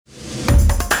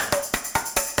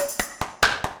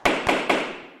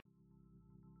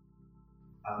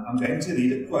I'm going to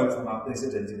read a quote from our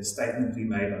President in a statement we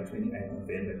made on 28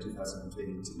 November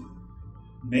 2022.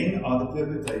 Men are the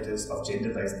perpetrators of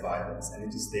gender-based violence, and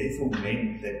it is therefore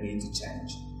men that need to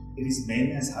change. It is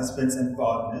men as husbands and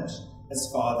partners,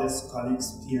 as fathers,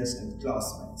 colleagues, peers, and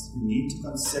classmates who need to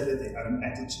consider their own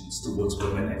attitudes towards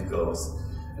women and girls.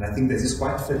 And I think this is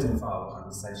quite fitting for our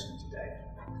conversation today.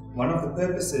 One of the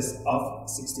purposes of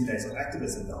 60 Days of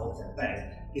Activism, the whole campaign,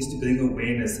 is to bring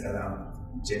awareness around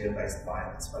gender-based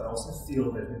violence, but I also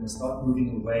feel that we must start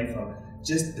moving away from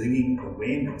just bringing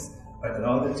awareness, but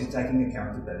rather to taking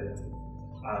accountability.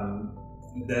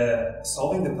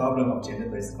 Solving the problem of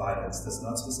gender-based violence does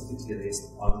not specifically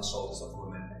rest on the shoulders of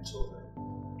women and children.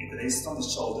 It rests on the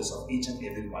shoulders of each and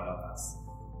every one of us.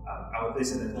 Our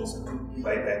President also,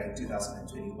 way back in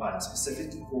 2021,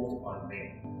 specifically called upon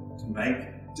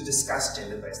men to discuss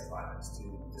gender-based violence, to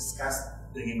discuss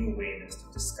bringing awareness,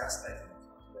 to discuss taking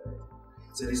accountability.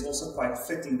 So it is also quite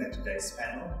fitting that today's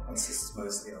panel consists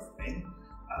mostly of men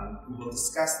who will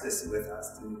discuss this with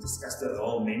us, to discuss the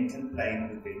role men can play in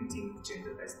preventing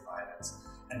gender-based violence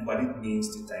and what it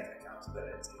means to take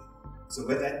accountability. So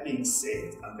with that being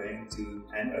said, I'm going to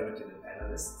hand over to the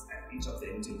panelists and each of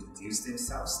them to introduce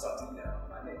themselves, starting there on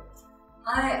my left.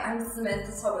 Hi, I'm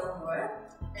Samantha Sobel-Moore,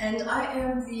 and I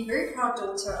am the very proud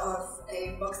daughter of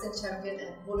a boxing champion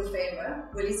and Hall of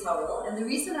Famer, Willie Sowell. And the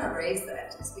reason I raise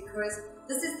that is because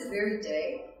this is the very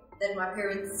day that my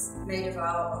parents made a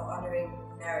vow of honouring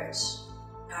marriage.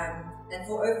 And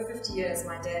for over 50 years,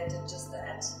 my dad did just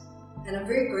that. And I'm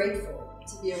very grateful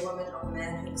to be a woman of a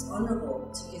man who was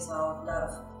honourable to his vow of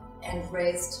love and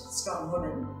raised strong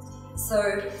women.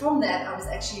 So from that, I was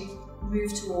actually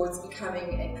moved towards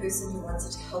becoming a person who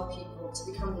wanted to help people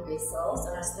to become their best selves,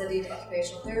 and I studied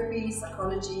occupational therapy,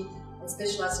 psychology, and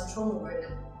specialised in trauma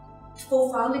work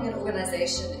before founding an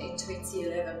organisation in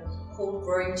 2011 called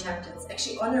Growing Champions,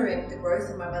 actually honouring the growth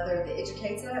of my mother, the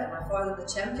educator, and my father, the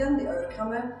champion, the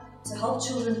overcomer, to help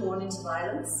children born into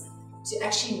violence to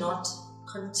actually not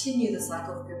continue the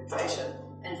cycle of perpetration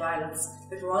and violence,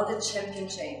 but rather champion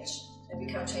change and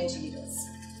become change leaders.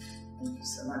 Thank you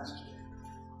so much.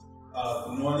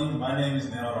 Good morning, my name is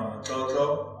Nero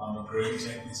Ramatlotlo. I'm a Growing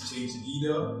Champions change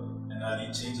leader and I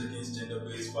lead Change Against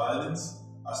Gender-Based Violence.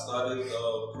 I started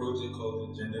a project called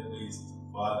the Gender-Based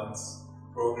Violence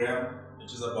Program,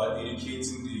 which is about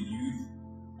educating the youth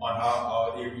on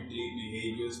how our everyday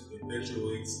behaviors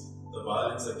perpetuates the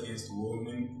violence against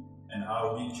women and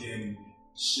how we can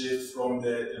shift from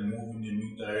that and move in a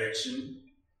new direction.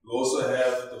 We also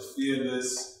have the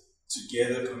Fearless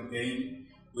Together campaign,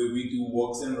 where we do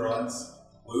walks and runs,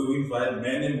 where we invite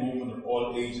men and women of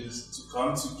all ages to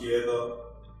come together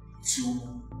to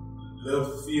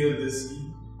live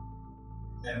fearlessly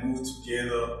and move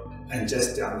together. And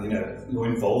just, your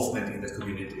involvement in the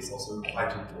community is also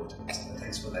quite important. So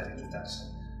thanks for that introduction.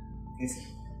 Yes.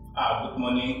 Good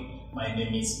morning. My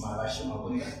name is Malashi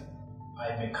Mabunda.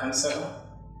 I'm a counselor,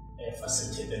 a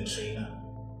facilitator and trainer.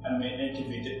 I'm an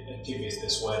activist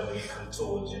as well when it comes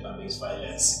to gender-based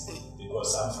violence,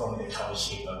 because I'm from the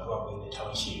township. I grew up in the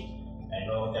township. I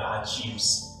know the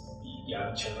hardships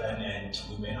young children and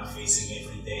women are facing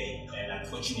every day, and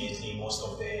unfortunately most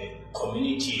of the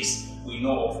communities, we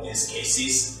know of these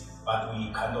cases, but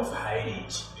we kind of hide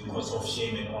it because of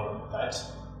shame and all of that.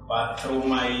 But through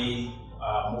my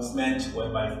movement,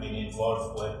 whereby I've been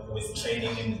involved with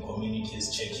training in the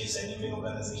communities, churches, and even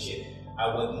organizations,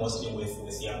 I work mostly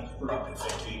with young people. I prefer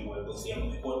to work with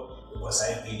young people because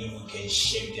I believe we can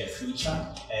shape their future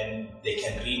and they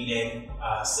can relearn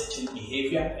certain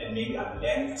behavior and maybe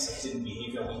unlearn certain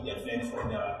behavior which they've learned from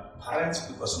their parents,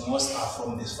 because most are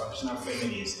from dysfunctional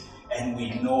families, and we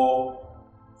know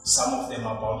some of them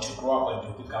are about to grow up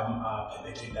and to become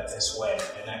perpetrators as well.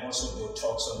 And I also do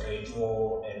talks on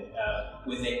radio and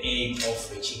with the aim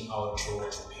of reaching out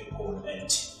to people and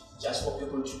just for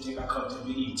people to take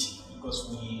accountability, because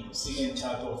we sit in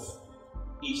charge of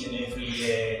each and every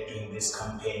year doing this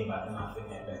campaign, but nothing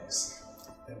happens.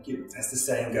 Thank you. As the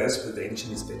saying goes,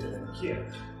 prevention is better than cure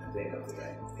at the end of the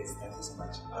day. Yes, thank you so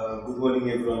much. Good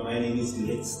morning, everyone. My name is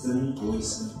Letston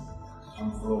Boyson.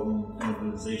 I'm from an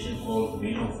organization called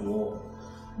Men of War.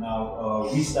 Now,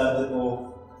 we started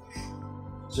off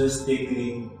just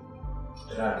tackling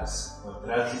drugs, what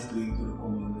drugs is doing to the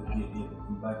community.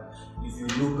 But if you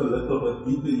look a little bit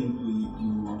deeper into it,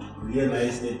 you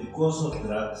realize that because of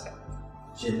drugs,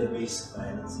 gender-based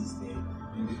violence is there.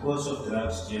 And because of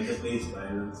drugs, gender-based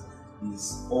violence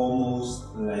is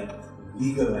almost like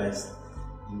legalized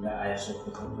in the eyes of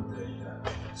the perpetrator.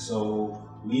 So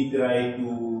we try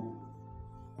to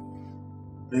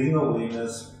bring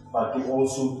awareness, but to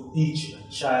also teach a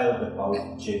child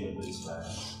about gender-based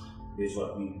violence. is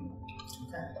what we do.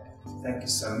 Okay. Thank you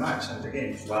so much, and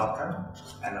again, welcome.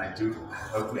 And I do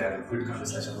hope we have a good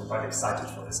conversation. We're quite excited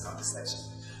for this conversation.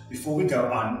 Before we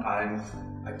go on, I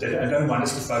don't want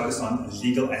us to focus on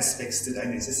legal aspects today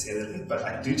necessarily, but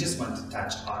I do just want to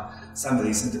touch on some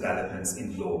recent developments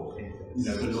in law.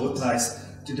 The law tries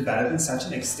to develop in such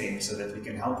an extent so that we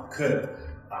can help curb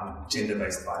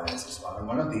gender-based violence as well. And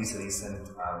one of these recent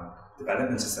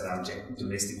developments is around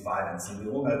domestic violence, and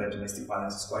we all know that domestic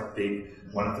violence is quite big,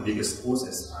 one of the biggest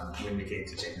causes when we get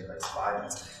to gender-based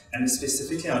violence, and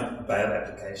specifically on bail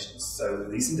applications. So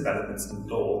recent developments in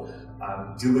law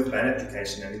deal with bail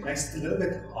application, and it makes it a little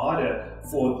bit harder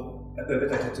for a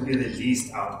perpetrator to be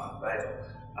released out on bail.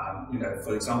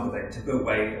 For example, they tip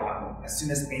away as soon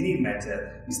as any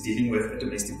matter is dealing with a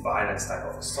domestic violence type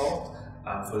of assault.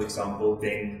 For example,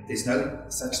 then there's no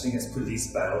such thing as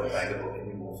police bail available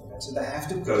anymore for that. So they have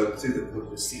to go through the court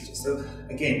procedure. So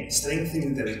again,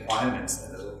 strengthening the requirements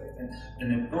a little bit. And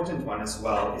an important one as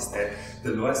well is that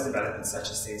the law has developed in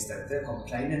such a sense that the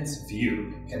complainant's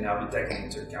view can now be taken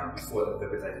into account before the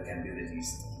perpetrator can be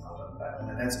released out on bail.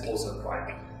 And that's also quite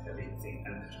a big thing.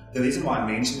 And the reason why I'm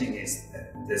mentioning is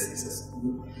that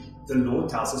the law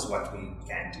tells us what we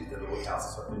can do. The law tells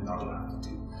us what we're not allowed to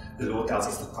do. The law tells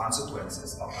us the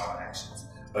consequences of our actions.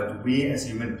 But we as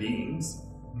human beings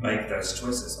make those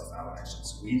choices of our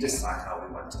actions. We decide how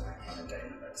we want to act on a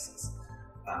daily basis.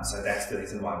 So that's the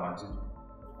reason why I want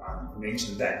to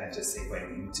mention that and just segue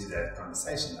into that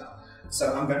conversation now.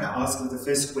 So I'm going to ask the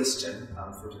first question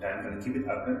for today. I'm going to keep it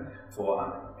open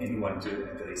for anyone to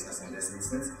address us in this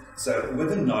instance. So with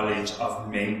the knowledge of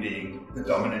men being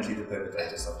predominantly the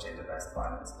perpetrators of gender-based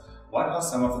violence, what are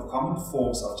some of the common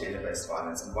forms of gender-based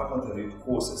violence and what are the root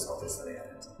causes of this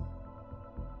reality?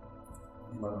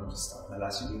 Anyone want to start?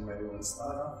 Unless you maybe want to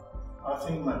start off? I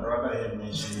think my brother had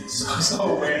mentioned it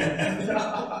so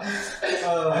well.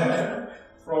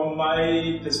 From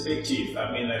my perspective,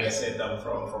 like I said, I'm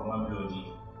from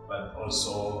Mamelodi, but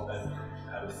also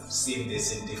I've seen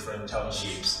this in different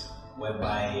townships,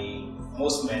 whereby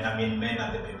most men are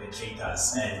the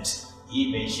perpetrators, and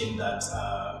he mentioned that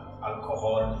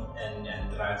alcohol and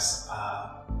drugs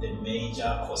are the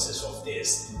major causes of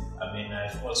this.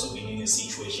 I've also been in a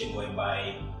situation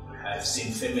whereby I've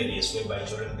seen families whereby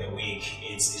during the week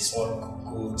it's all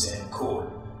good and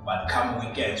cool, but come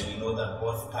weekends we know that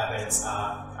both parents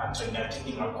are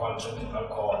taking alcohol,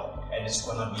 and it's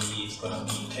gonna be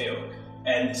chaos.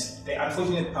 And the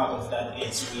unfortunate part of that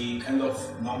is we kind of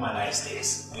normalize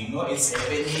this. We know it's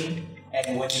happening,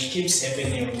 and when it keeps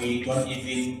happening, we don't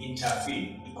even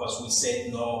intervene because we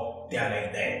said no, they are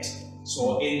like that.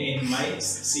 So in my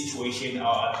situation,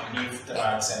 I believe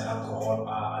drugs and alcohol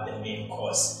are the main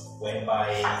cause,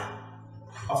 whereby,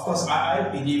 of course, I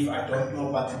believe, I don't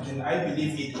know, but I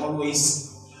believe it always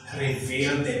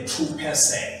reveals the true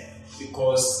person.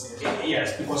 Because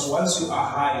once you are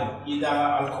high, either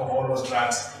alcohol or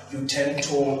drugs, you tend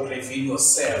to reveal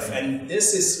yourself, and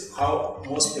this is how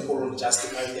most people will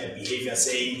justify their behavior,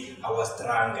 saying I was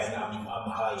drunk and I'm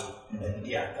high. And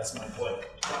yeah, that's my point.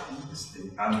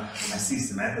 I see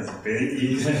Samantha's very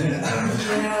eager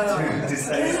to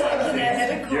say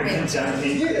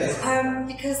something.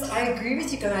 Because I agree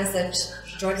with you guys that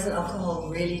drugs and alcohol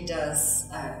really does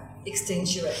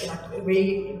accentuate, it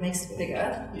really makes it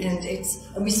bigger, yes.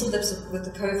 And we saw this with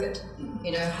the COVID,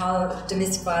 how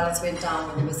domestic violence went down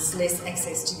when there was less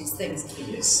access to these things.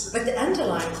 Yes. But the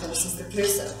underlying cause is the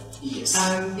person, yes.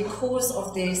 Because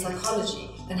of their psychology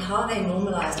and how they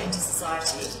normalize into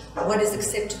society, what is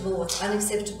acceptable, what's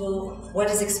unacceptable,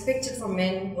 what is expected from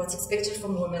men, what's expected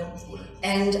from women,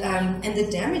 and the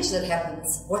damage that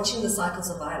happens watching the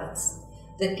cycles of violence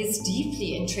that gets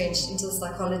deeply entrenched into the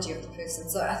psychology of the person.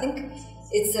 So I think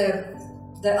it's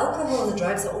the alcohol and the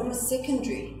drugs are almost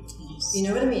secondary. Yes. You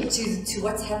know what I mean? To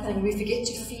what's happening. We forget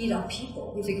to feed our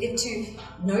people. We forget to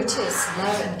notice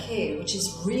love and care, which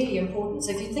is really important.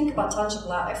 So if you think about township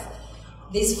life,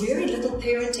 there's very little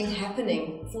parenting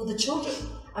happening for the children.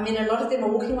 A lot of them are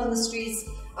walking on the streets.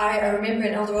 I remember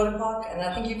in Eldorado Park, and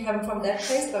I think you come from that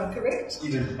place, if I'm correct?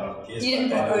 Eden Park, yes. Eden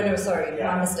Park, oh no, sorry,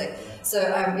 yeah. My mistake. So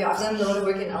I've done a lot of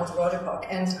work in Eldorado Park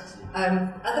and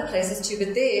other places too,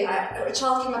 but there, a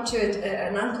child came up to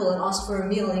an uncle and asked for a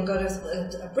meal and he got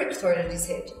a brick thrown at his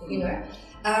head,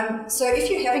 So if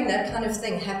you're having that kind of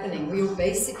thing happening, where your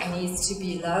basic needs to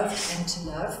be loved and to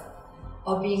love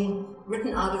are being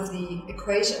written out of the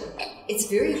equation, it's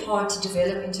very hard to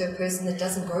develop into a person that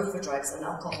doesn't go for drugs and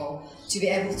alcohol to be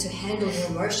able to handle your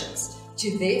emotions,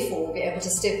 to therefore be able to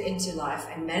step into life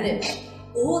and manage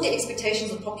all the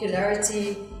expectations of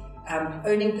popularity,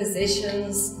 owning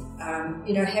possessions,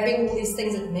 having all these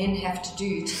things that men have to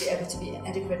do to be able to be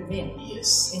adequate men in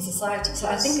society. So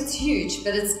I think it's huge,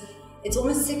 but it's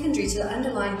almost secondary to the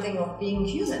underlying thing of being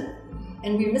human,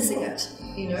 and we're missing it,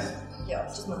 Yeah,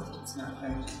 just my thoughts. No,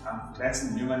 thank you.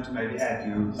 Gladstone, you want to maybe add,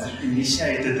 you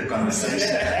initiated the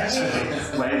conversation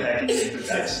actually way back in the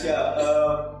introduction.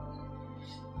 Yeah,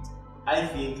 I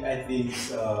think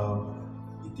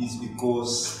it is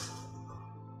because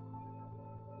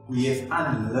we have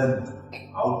unlearned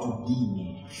how to be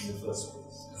me in the first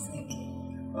place.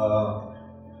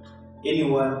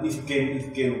 Anyone, if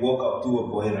you can walk up to a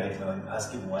boy right now and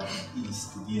ask him what it is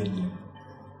to be a man,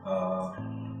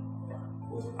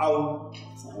 without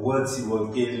words he will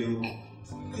tell you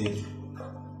that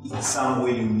in some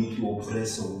way you need to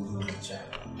oppress or wound a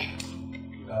child.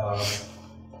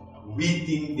 We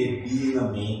think that being a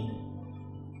man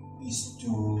is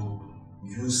to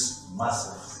use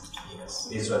muscles. Yes.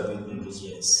 That's what we think is.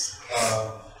 Yes.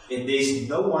 And there is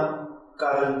no one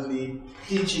currently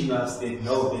teaching us that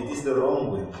no, that is the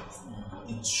wrong way.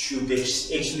 It should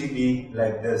actually be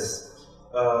like this.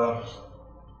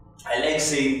 I like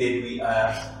saying that we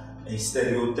are a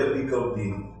stereotypical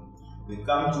being. We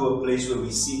come to a place where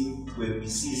we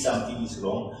see something is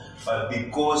wrong, but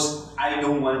because I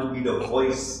don't want to be the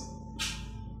voice,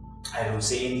 I don't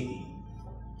say anything.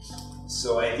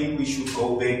 So I think we should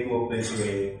go back to a place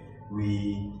where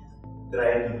we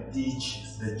try to teach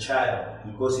the child,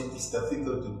 because it is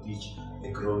difficult to teach a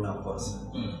grown-up person.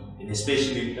 And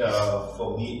especially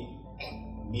for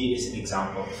me as an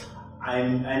example,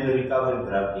 I'm a recovered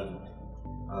drug addict.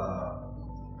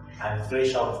 I'm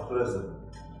fresh out of prison.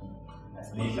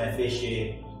 I've made my fair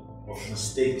share of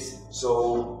mistakes.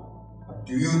 So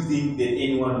do you think that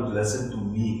anyone would listen to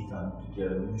me come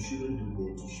together? You shouldn't do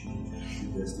that, you shouldn't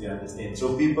do this, do you understand?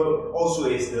 So people also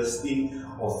has this thing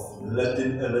of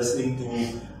listening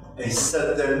to a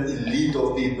certain elite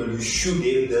of people. You should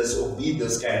have this or be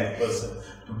this kind of person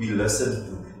to be listened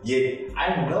to. Yet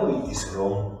I know it is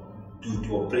wrong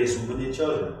to oppress women and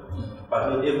children, but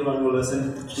not everyone will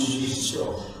listen to me.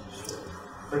 Sure.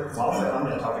 But while we're on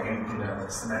that topic, and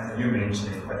Samantha, you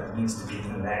mentioned what it means to be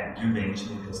in the land. You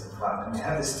mentioned it as well. And we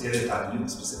have this stereotype, you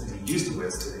specifically used the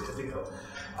word stereotypical,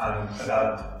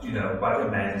 about what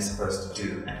a man is supposed to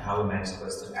do and how a man is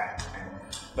supposed to act.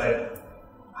 But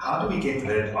how do we get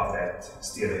rid of that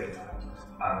stereotype?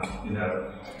 In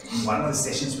one of the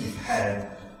sessions we've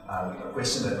had, a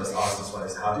question that was asked as well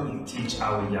is, how do we teach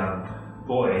our young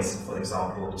boys, for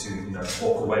example, to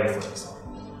walk away, for example?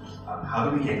 How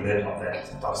do we get rid of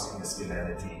that toxic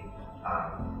masculinity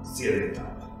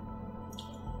stereotype?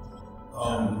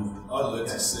 I'd like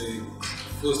to say,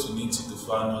 first we need to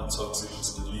define what toxic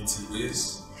masculinity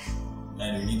is,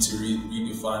 and we need to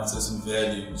redefine certain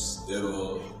values that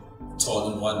are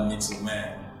taught in what makes a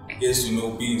man. Yes,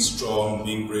 being strong,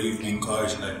 being brave, being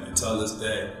courage, like they tell us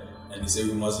that, and they say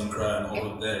we mustn't cry and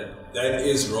all of that. That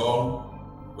is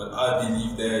wrong, but I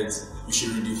believe that we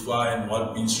should redefine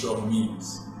what being strong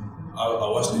means. I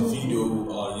watched a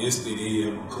video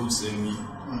yesterday, Coach sent me,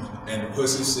 and the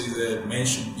person says that men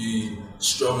should be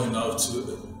strong enough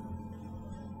to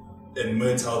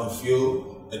admit how they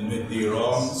feel, admit their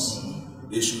wrongs.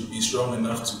 They should be strong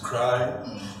enough to cry,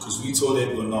 because we told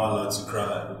that we're not allowed to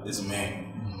cry as a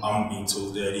man. I'm being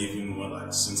told that even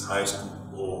when, since high school,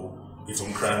 or if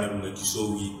I'm crying, I'm like, you're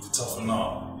so weak, toughen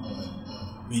up.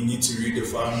 We need to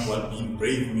redefine what being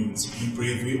brave means. Be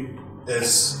brave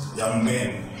as young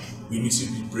men. We need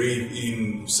to be brave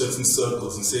in certain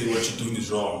circles and say what you're doing is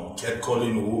wrong.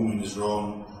 Catcalling a woman is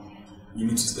wrong. We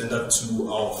need to stand up to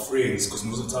our friends, because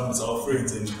most of the time it's our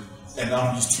friends, and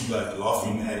I'm used to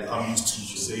laughing at it. I'm used to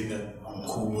saying that I'm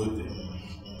cool with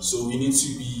it. So we need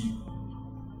to be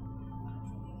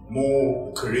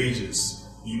more courageous,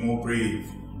 be more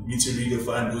brave. We need to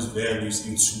redefine those values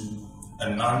into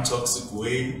a non-toxic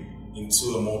way,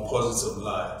 into a more positive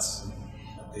light.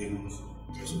 I think.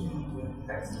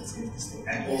 That's interesting.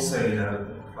 And also,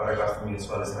 what I got from you as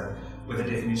well is that with the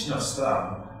definition of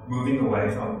strong, moving away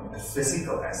from a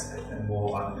physical aspect and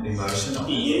more on an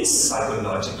emotional,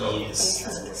 psychological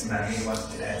aspect. Samantha, you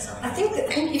wanted to add something? I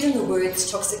think even the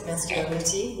words toxic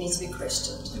masculinity needs to be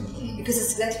questioned, because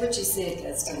it's exactly what you said,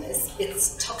 Gladstone.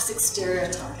 It's toxic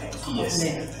stereotyping of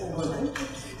men or women.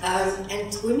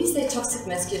 And when we say toxic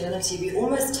masculinity, we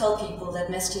almost tell people that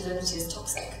masculinity is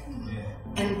toxic.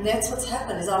 And that's what's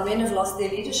happened, is our men have lost their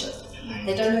leadership.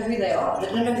 They don't know who they are. They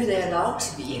don't know who they're allowed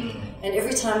to be. And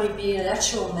every time you be an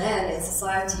actual man in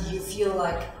society, you feel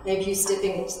like maybe you're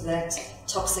stepping into that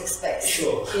toxic space.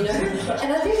 Sure.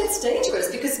 And I think it's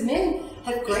dangerous, because men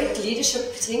have great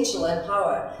leadership potential and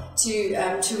power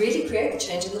to really create the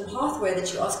change in the pathway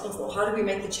that you're asking for. How do we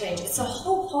make the change? It's a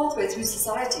whole pathway through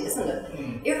society, isn't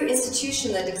it? Every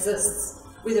institution that exists,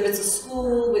 whether it's a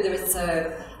school, whether it's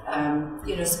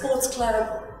a sports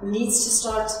club, needs to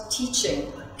start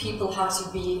teaching people how to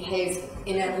behave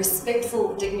in a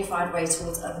respectful, dignified way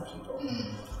towards other people.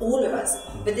 All of us.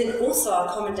 But then also our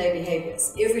common day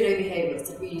behaviors, everyday behaviors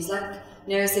that we use, like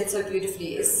Nero said so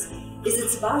beautifully, is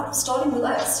it's about starting with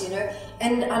us,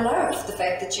 And I love the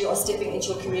fact that you are stepping into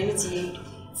your community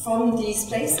from these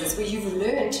places where you've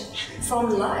learned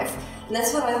from life. And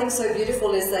that's what I think so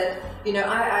beautiful is that,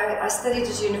 I studied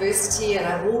at university and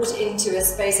I walked into a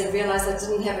space and realized I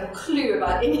didn't have a clue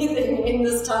about anything in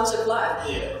this township life.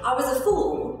 Yeah. I was a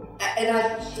fool and I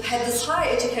had this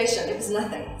higher education. It was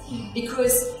nothing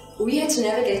because we had to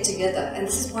navigate together, and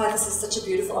this is why this is such a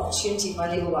beautiful opportunity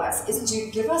by Legal Wise, is to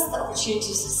give us the opportunity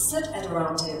to sit at a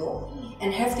round table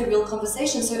and have the real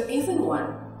conversation so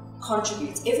everyone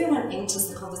contributes, everyone enters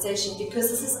the conversation because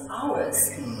this is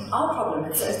ours, our problem.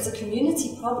 It's a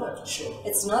community problem. Sure.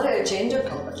 It's not an agenda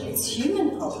problem, it's a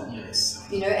human problem. Yes.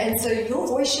 And so your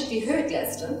voice should be heard,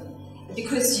 Gladstone,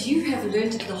 because you have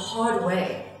learned it the hard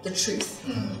way, the truth.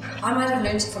 I might have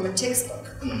learned it from a textbook,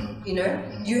 you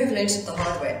have learned it the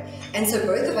hard way. And so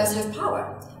both of us have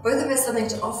power. Both of us have something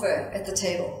to offer at the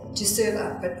table, to serve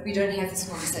up, but we don't have these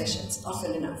conversations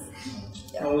often enough.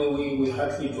 Yeah. No, we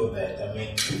hardly do that. I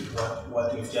mean,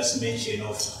 what you've just mentioned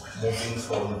of moving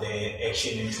from the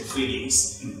action into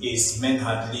feelings is men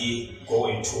hardly go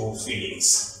into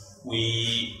feelings.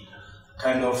 We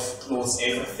kind of close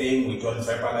everything, we don't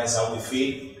verbalize how we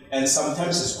feel, and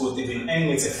sometimes it's good even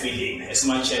anger is a feeling, as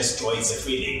much as joy is a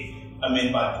feeling. I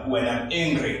mean, but when I'm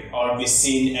angry, I'll be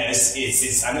seen as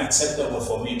it's unacceptable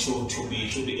for me to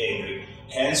be angry.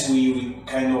 Hence, we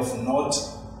kind of not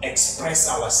express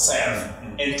ourselves,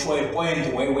 and to a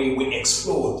point where we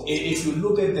explode. If you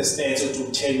look at the stats, it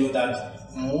will tell you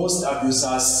that most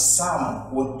abusers,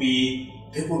 some would be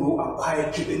people who are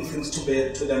quiet, keeping things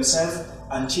to themselves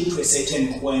until to a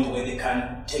certain point where they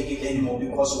can't take it anymore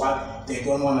because they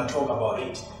don't want to talk about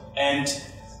it. And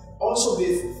also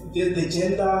with the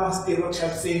gender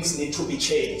stereotype things need to be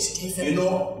changed.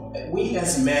 We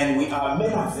as men, men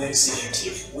are very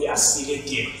selective. We are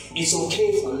selective. It's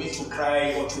okay for me to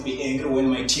cry or to be angry when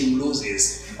my team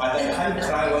loses, but I can't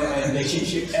cry when my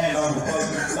relationship ends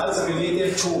because that's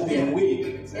related to being weak.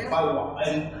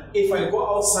 And if I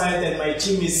go outside and my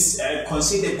team is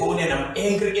considered goal and I'm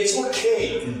angry, it's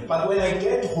okay. But when I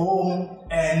get home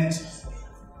and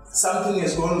something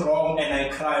has gone wrong and I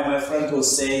cry, my friend will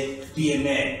say, be a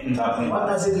man. What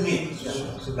does it mean?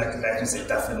 So like you say,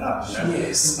 toughen up.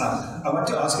 Yes. I want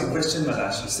to ask you a question,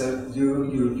 Malashi. So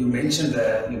you mentioned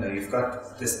that you've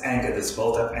got this anger, this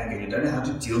built up anger. You don't know how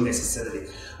to deal necessarily.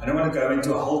 I don't want to go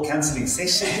into a whole counselling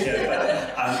session here,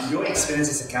 but your experience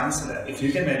as a counsellor, if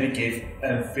you can maybe give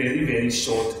a very, very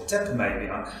short tip maybe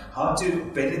on how to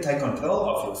better take control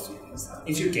of your feelings.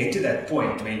 If you get to that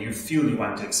point where you feel you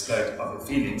want to explode of your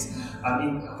feelings,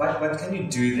 what can you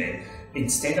do then?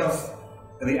 Instead of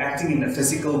reacting in a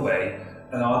physical way,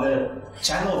 rather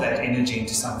channel that energy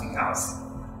into something else.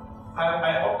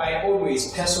 I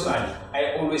always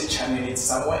channel it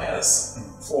somewhere else.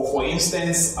 For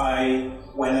instance,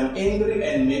 when I'm angry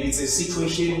and maybe it's a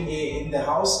situation in the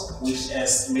house which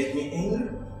has made me angry,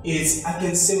 I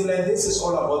can simply, this is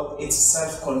all about, it's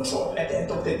self-control. At the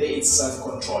end of the day, it's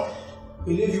self-control.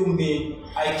 Believe you me,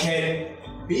 I can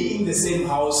be in the same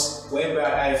house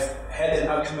whereby I've had an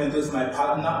argument with my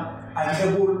partner. I'm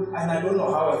able, and I don't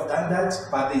know how I've done that,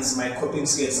 but it's my coping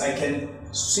skills. I can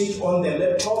switch on the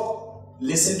laptop,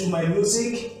 listen to my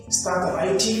music, start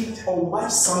writing, or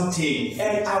watch something,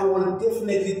 and I will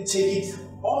definitely take it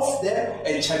off there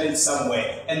and challenge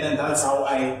somewhere. And then that's how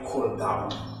I cool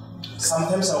down.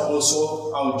 Sometimes I'll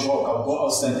joke, I'll go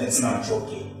outside and start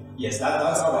joking. Yes,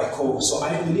 that's how I cope. So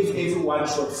I believe everyone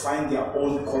should find their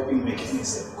own coping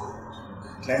mechanism.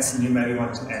 Gladstone, you maybe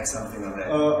want to add something on that?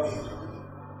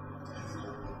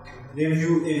 Have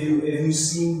you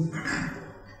seen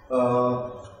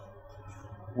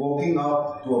walking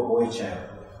up to a boy child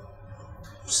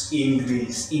who's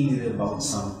angry about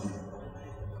something?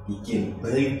 He can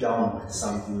break down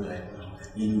something like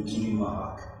that and you give him a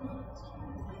hug.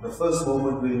 The first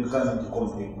moment when you come into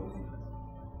conflict with him,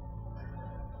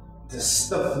 the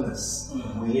stiffness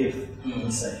we have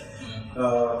inside.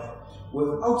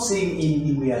 Without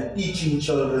saying we are teaching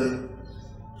children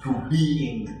to be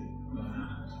angry.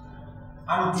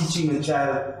 I'm teaching a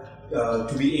child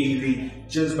to be angry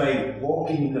just by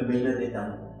walking in the manner that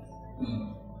I'm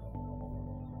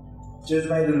just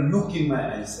by the look in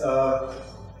my eyes.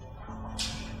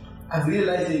 I've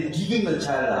realized that giving a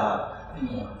child a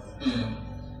hug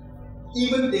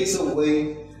even takes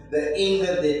away the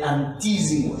anger that I'm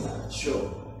teasing with her.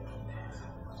 Sure.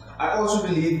 I also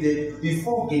believe that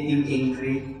before getting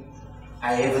angry,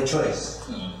 I have a choice.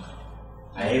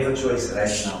 I have a choice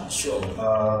right now. Sure.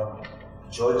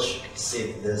 George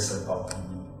said this about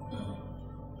me.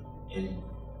 And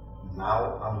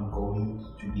now I'm going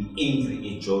to be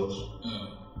angry at George.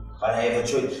 But I have a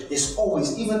choice. There's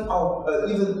always, even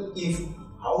if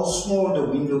how small the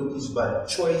window is, but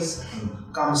choice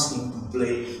comes into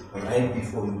play right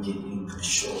before you get angry.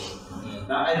 Sure.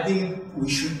 Now I think we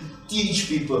should teach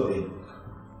people that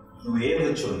you have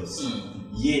a choice.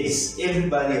 Yes,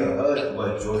 everybody heard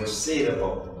what George said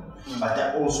about me, but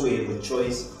I also have a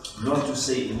choice not to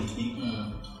say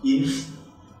anything in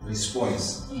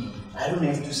response. I don't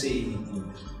have to say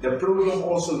anything. The problem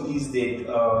also is that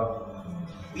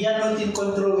we are not in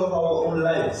control of our own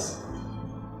lives.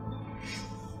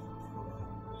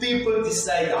 People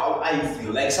decide how I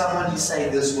feel. Like someone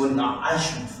decide this one, now I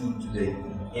should feel today.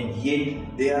 And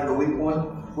yet they are going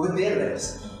on with their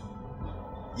lives.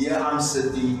 Here I'm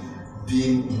sitting,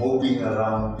 moping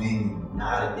around, being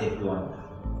mad at everyone.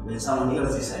 When someone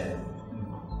else decided.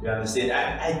 You understand?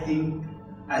 I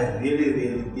really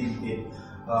think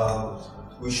that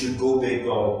we should go back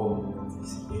to our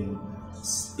communities and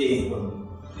stay on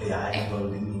a high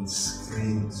volume and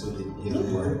screen so that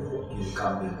everyone can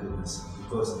come back to us.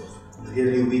 Because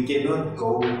really we cannot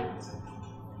go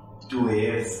to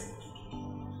have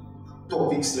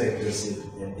topics like this.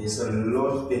 And there's a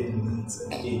lot that needs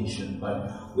attention.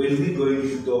 But when we're going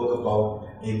to talk about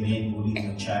a man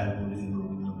bullying a child, bullying a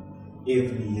woman,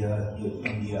 every year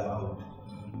in, year out,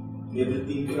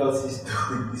 everything else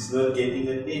is not getting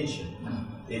attention.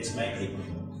 That's my take.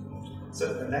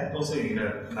 So and that also,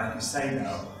 like you say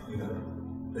now,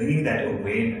 bringing that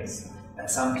awareness at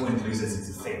some point loses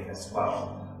its effect as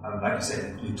well. Like you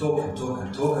said, you talk and talk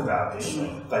and talk about this,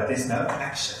 but there's no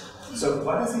action. So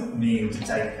what does it mean to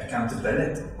take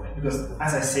accountability? Because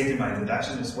as I said in my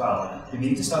introduction as well, you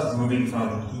need to start moving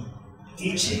from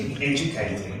teaching,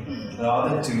 educating,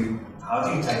 rather to how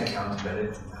do you take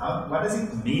accountability? What does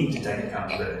it mean to take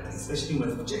accountability, especially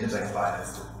with gender-based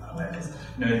violence?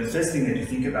 The first thing that you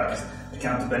think about is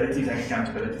accountability. Take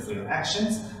accountability for your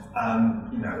actions.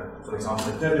 For example,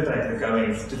 the perpetrator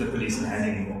going to the police and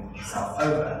handing himself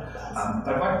over.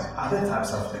 But what other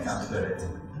types of accountability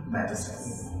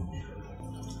matters?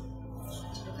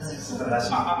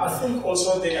 I think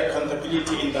also the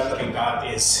accountability in that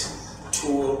regard is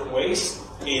two ways.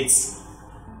 It's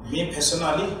me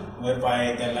personally,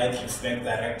 whereby the light reflect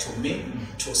direct to me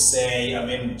to say,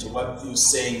 what you're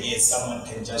saying is someone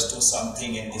can just do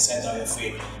something and decide how you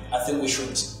feel. I think we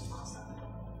should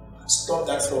stop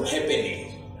that from happening.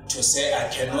 To say I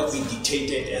cannot be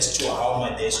dictated as to how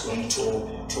my day is going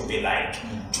to be like.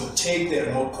 To take the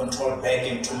remote control back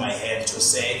into my head to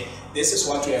say, this is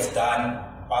what you have done,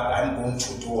 but I'm going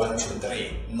to do 1, 2,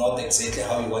 3, not exactly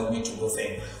how you want me to do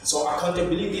things. So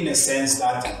accountability in a sense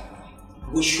that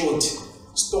we should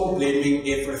stop blaming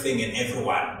everything and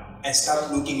everyone and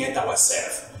start looking at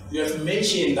ourselves. You have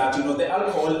mentioned that the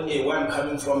alcohol, where I'm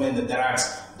coming from, and the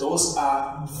drugs, those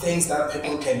are things that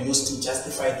people can use to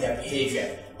justify their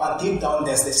behavior. But deep down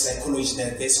there's the psychology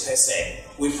that this person,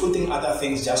 we're putting other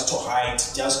things just to hide,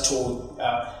 just to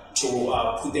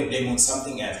put the blame on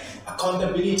something else.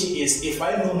 Accountability is if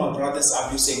I know my brother's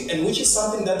abusing, and which is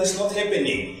something that is not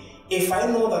happening. If I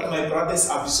know that my brother's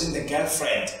abusing the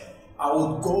girlfriend, I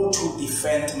would go to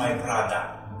defend my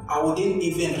brother. I wouldn't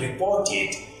even report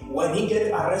it. When he gets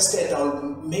arrested, I'll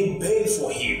make bail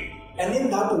for him. And in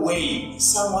that way,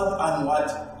 somewhat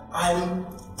I'm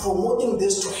promoting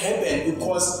this to happen,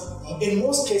 because in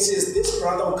most cases, this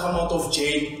brother will come out of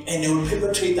jail and he will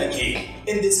perpetrate again.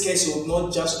 In this case, he will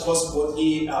not just cause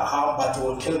bodily harm, but he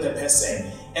will kill the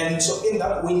person. And so in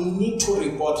that, we need to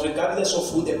report regardless of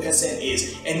who the person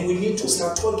is. And we need to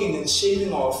start talking and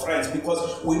shaming our friends,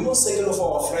 because we know several of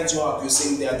our friends who are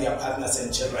abusing their partners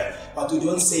and children, but we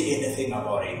don't say anything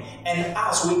about it. And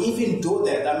us, we even do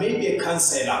that. I may be a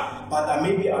counselor, but I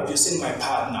may be abusing my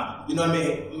partner. I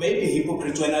may be a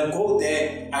hypocrite. When I go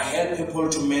there, I help people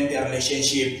to mend their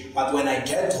relationship, but when I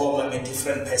get home, I'm a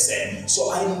different person.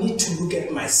 So I need to look at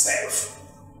myself.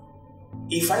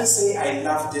 If I say I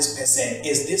love this person,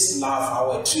 is this love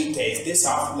how I treat her? Is this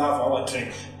love how I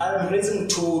treat? I'm raising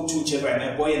two children,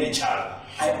 a boy and a child.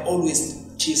 I always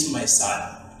kiss my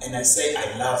son and I say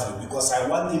I love you, because I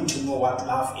want him to know what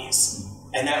love is.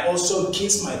 And I also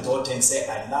kiss my daughter and say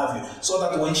I love you, so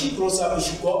that when she grows up, if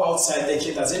she go outside and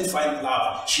she doesn't find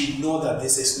love, she know that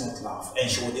this is not love and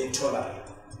she wouldn't tolerate.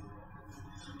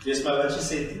 Yes, but what you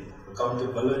said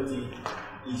Accountability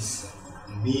is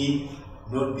me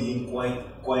not being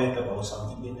quite quiet about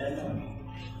something that I know.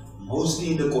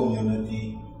 Mostly in the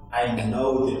community, I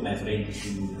know that my friend is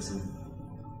doing the same.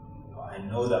 I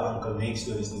know the uncle next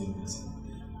door is doing the same.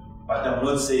 But I'm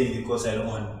not saying because I don't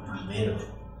want to be made of.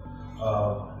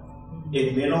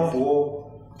 At Men of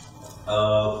War,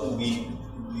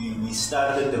 we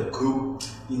started a group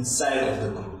inside of the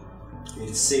group.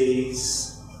 It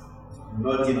says,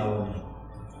 not in our name.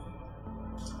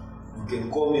 You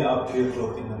can call me up 3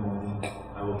 o'clock in the morning,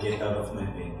 I will get out of my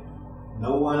bed.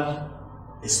 No one,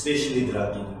 especially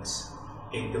drug addicts,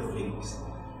 active addicts,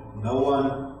 no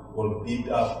one will beat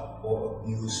up or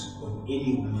abuse on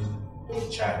any woman or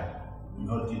child,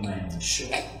 not in my name. Sure.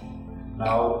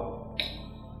 Now,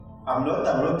 I'm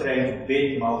not trying to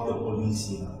badmouth the police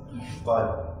here,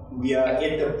 but we are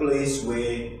at a place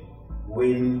where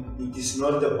when it is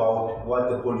not about what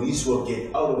the police will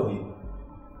get out of it,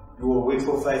 you will wait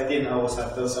for 5-10 hours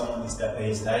until someone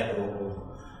is died or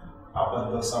up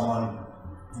until someone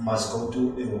must go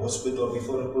to the hospital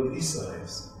before the police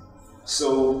arrives.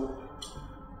 So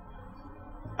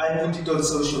I put it on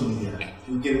social media.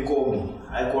 You can call me.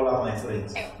 I call up my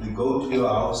friends. We go to your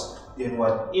house, then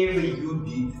whatever you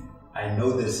did, I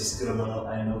know this is criminal,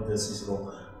 I know this is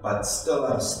wrong, but still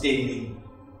I'm standing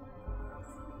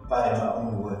by my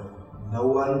own word. No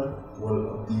one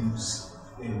will abuse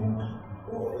a woman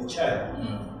or a child.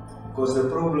 Because the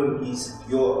problem is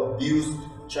your abused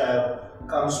child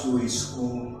comes to a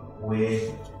school where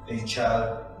a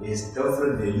child has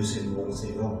different values and morals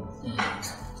at home.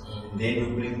 And then you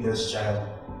bring this child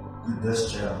to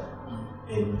this child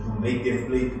and you make them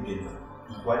play together.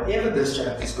 Whatever this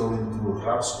child is going through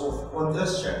rubs off on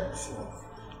this child.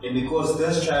 And because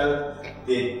this child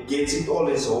that gets it all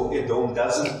as home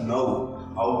doesn't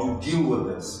know how to deal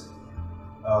with this,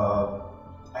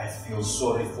 I feel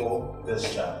sorry for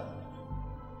this child.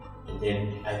 And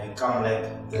then I become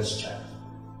like this child.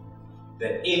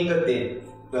 The anger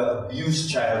that the abused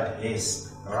child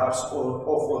has rubs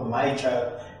off on my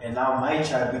child, and now my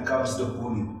child becomes the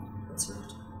bully. That's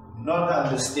right. Not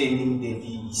understanding that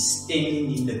he is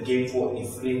standing in the gap for a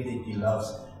friend that he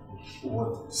loves,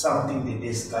 or something that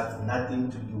has got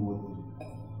nothing to do with him.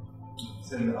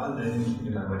 So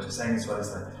what you're saying as well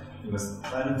is that you must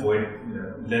try and avoid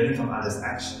learning from others'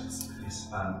 actions. Yes.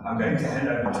 I'm going to hand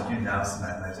over to you now,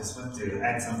 Samantha, and I just want to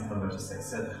add something from what you said.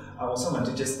 So I also want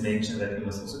to just mention that you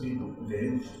must also be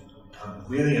very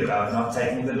wary about not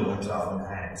taking the law into our own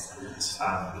hands.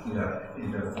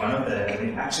 One of the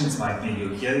reactions might be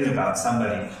you're hearing about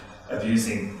somebody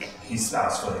abusing his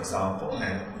spouse, for example,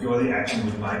 and your reaction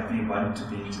might be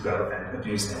to go and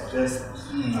abuse that person.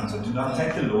 So do not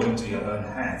take the law into your own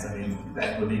hands. I mean,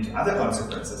 that will lead to other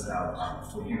consequences now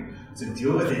for you. So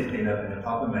deal with it in a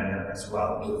proper manner as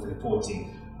well, with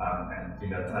reporting and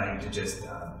trying to just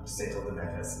settle the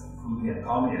matter as coolly and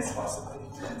calmly as possible.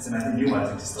 Samantha, you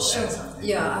wanted to still add something?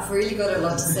 Yeah, I've really got a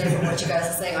lot to say from what you guys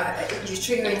are saying. You're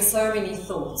triggering so many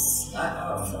thoughts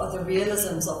of the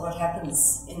realisms of what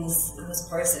happens in this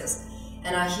process.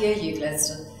 And I hear you,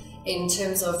 Gladstone, in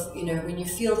terms of, when you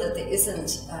feel that there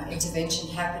isn't intervention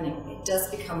happening, it does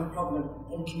become a problem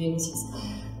in communities.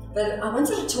 But I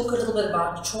wanted to talk a little bit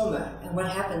about trauma and what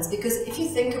happens, because if you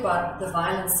think about the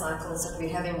violence cycles that we're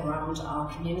having around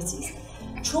our communities,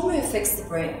 trauma affects the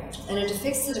brain, and it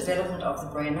affects the development of the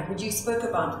brain. Like when you spoke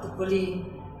about the bully,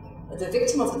 the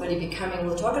victim of the bully becoming,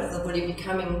 the target of the bully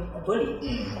becoming a bully,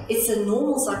 it's a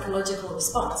normal psychological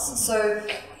response. So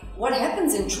what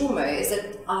happens in trauma is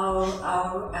that our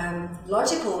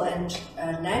logical and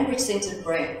language-centered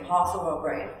brain, half of our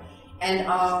brain, and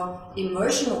our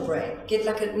emotional brain get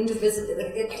like an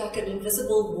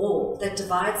invisible wall that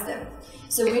divides them.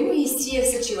 So when we see a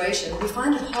situation, we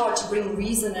find it hard to bring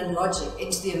reason and logic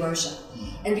into the emotion.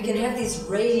 And we can have these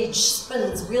rage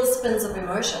spins, real spins of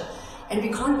emotion, and we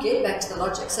can't get back to the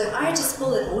logic. So if I had to spill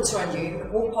that water on you,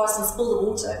 walk past and spill the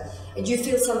water, and you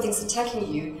feel something's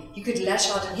attacking you, you could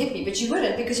lash out and hit me, but you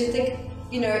wouldn't, because you think,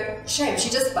 shame, she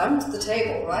just bumped the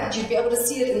table, right? You'd be able to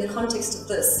see it in the context of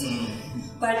this.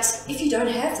 But if you don't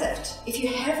have that, if you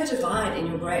have a divide in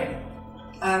your brain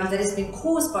that has been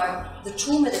caused by the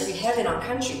trauma that we have in our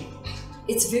country,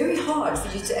 it's very hard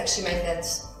for you to actually make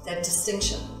that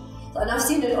distinction. And I've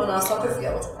seen it on our soccer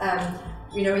field.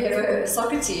 We have a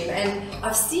soccer team, and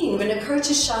I've seen when a coach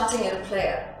is shouting at a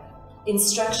player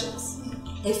instructions,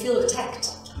 they feel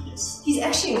attacked. Yes. He's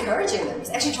actually encouraging them. He's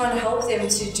actually trying to help them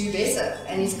to do better,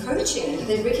 and he's coaching them.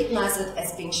 They recognize it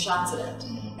as being shouted at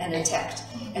and attacked.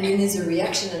 And then there's a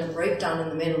reaction and a breakdown in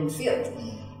the men on the field.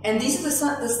 And these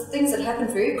are the things that happen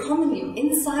very commonly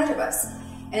inside of us.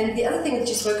 And the other thing that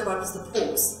you spoke about was the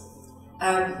pause.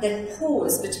 that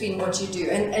pause between what you do.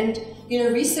 And you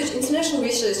know, research, international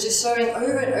research is just showing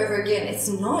over and over again, it's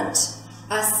not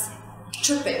us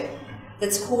tripping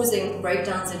that's causing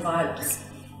breakdowns in violence.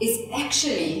 It's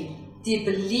actually the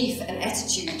belief and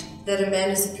attitude that a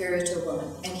man is superior to a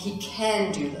woman and he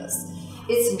can do this.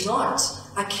 It's not,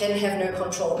 I can have no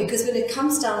control, because when it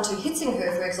comes down to hitting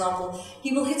her, for example,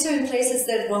 he will hit her in places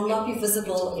that will not be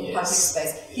visible in public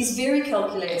space. He's very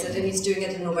calculated and he's doing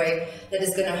it in a way that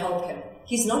is going to help him.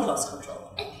 He's not lost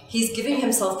control. He's giving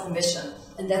himself permission,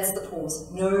 and that's the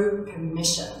pause. No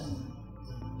permission.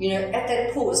 You know, at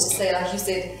that pause to say, like you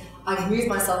said, I move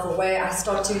myself away, I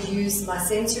start to use my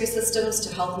sensory systems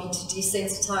to help me to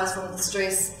desensitize from the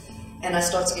stress, and I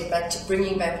start to get back to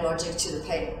bringing back logic to the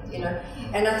pain, you know.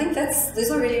 And I think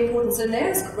those are really important. So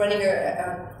Nao's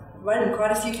running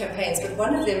quite a few campaigns, but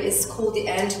one of them is called the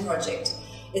AND Project.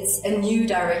 It's a new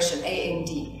direction, AND,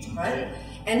 right?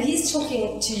 And he's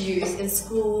talking to youth in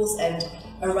schools and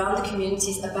around the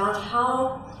communities about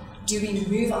how do we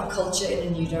move our culture in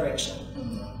a new direction.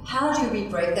 How do we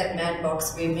break that man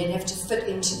box where men have to fit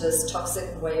into this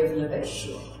toxic way of living?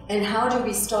 And how do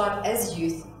we start as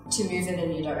youth to move in a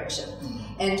new direction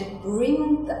and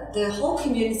bring the whole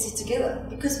community together,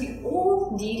 because we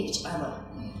all need each other.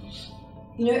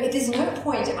 You know, there's no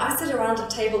point, if I sit around a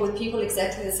table with people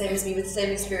exactly the same as me with the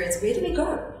same experience, where do we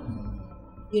go?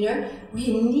 You know,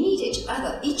 we need each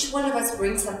other. Each one of us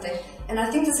brings something. And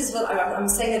I think this is what I'm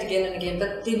saying it again and again,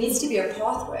 but there needs to be a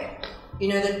pathway, you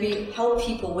know, that we help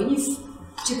people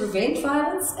to prevent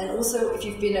violence, and also if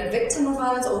you've been a victim of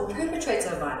violence or a perpetrator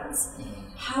of violence.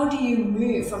 How do you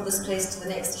move from this place to the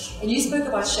next? And you spoke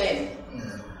about shame.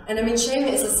 And I mean, shame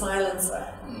is a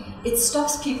silencer. It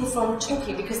stops people from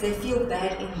talking because they feel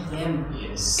bad in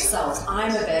themselves. I'm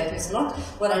a bad person. Not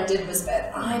what I did was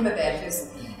bad. I'm a bad person.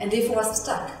 And therefore I'm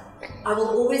stuck. I will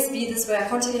always be this way. I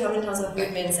can't tell you how many times I've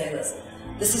heard men say this.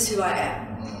 This is who I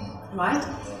am. Right?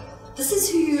 This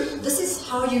is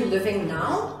how you're living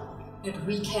now, but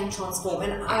we can transform.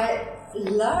 And I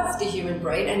love the human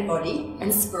brain and body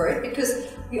and spirit, because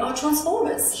we are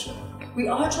transformers. We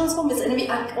are transformers. And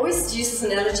I always use this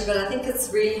analogy, but I think it's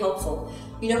really helpful.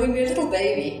 You know, when you're a little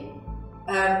baby,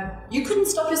 you couldn't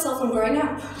stop yourself from growing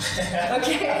up.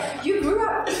 Okay? You grew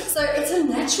up. So it's a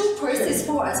natural process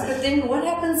for us. But then what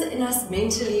happens in us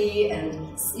mentally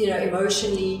and, you know,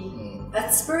 emotionally,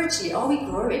 but spiritually, are we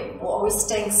growing or are we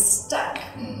staying stuck?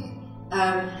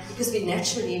 Because we're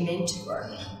naturally meant to grow.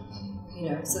 You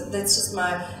know, so that's just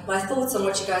my thoughts on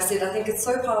what you guys said. I think it's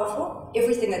so powerful.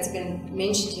 Everything that's been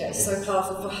mentioned here is so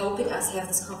powerful for helping us have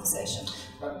this conversation.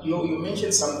 You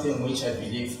mentioned something which I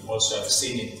believe also I've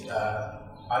seen it,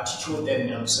 attitude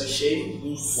and also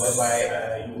shame,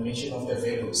 whereby you mentioned of the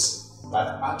values,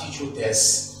 but attitude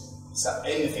has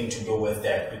anything to do with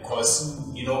that, because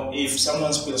you know, if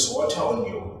someone spills water on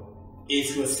you,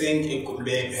 if you think it could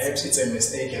be perhaps it's a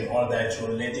mistake and all that,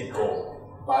 you'll let it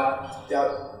go. But there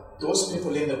are those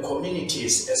people in the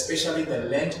communities, especially the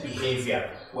learned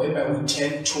behavior, whereby we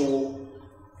tend to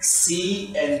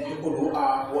see, and people who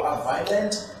are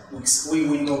violent,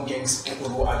 we know people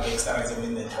who are gangsters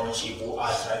in the township, who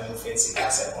are driving fancy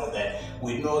cars and all that.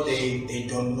 We know they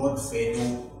do not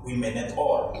value women at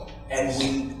all,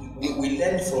 and we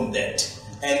learn from that.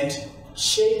 And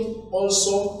shame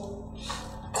also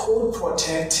could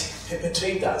protect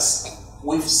perpetrators.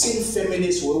 We've seen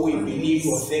families where we believe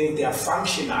or think they are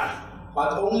functional,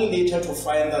 but only later to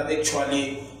find that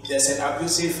actually there's an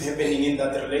abusive happening in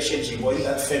that relationship or in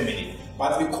that family.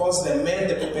 But because the man,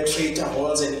 the perpetrator,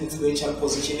 holds an influential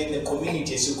position in the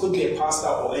communities, he could be a pastor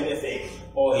or anything,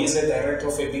 or he's a director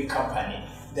of a big company.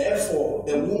 Therefore,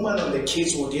 the woman and the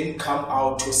kids wouldn't come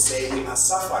out to say we are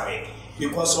suffering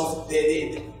because of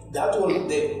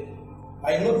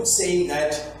I'm not saying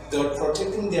that they're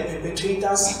protecting their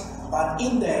perpetrators, but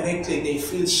indirectly they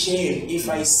feel shame. If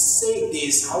I say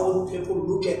this, how will people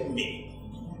look at me?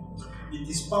 It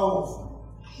is powerful.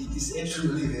 It is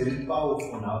actually very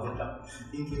powerful now that I'm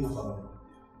thinking about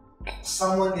it.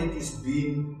 Someone that is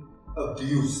being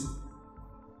abused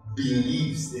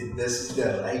believes that this is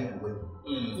the right way.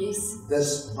 Yes.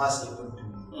 This must happen to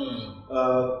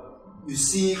me. You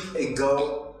see a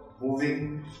girl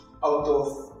moving out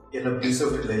of an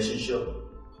abusive relationship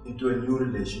into a new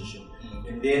relationship.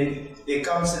 And then there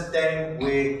comes a time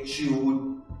where she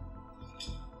would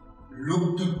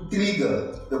look to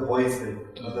trigger the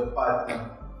boyfriend or the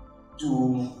partner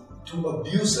to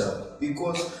abuse her,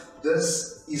 because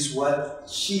this is what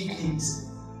she thinks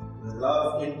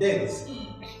love entails.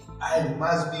 I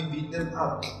must be beaten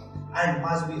up. I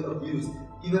must be abused.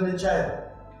 Even a child.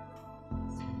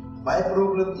 My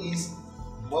problem is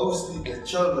mostly the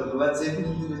children, what's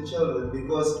happening to the children,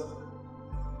 because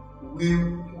we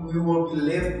will be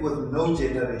left with no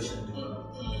generation to grow.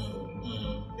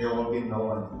 There will be no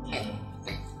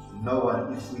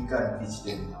one if we can't teach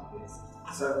them now.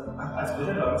 So I've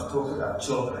heard a lot of talk about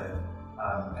children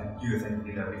and youth, and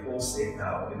we've all said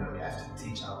now, we have to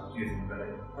teach our youth. But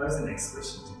I pose the next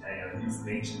question today. You've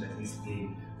mentioned that he's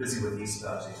been busy with these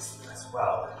subjects as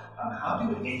well. How do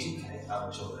we educate our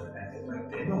children and make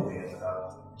them aware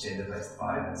about gender-based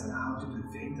violence, and how to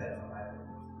prevent that from happening?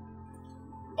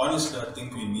 Honestly, I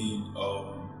think we need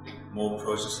more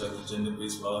projects like the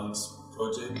gender-based violence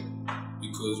project,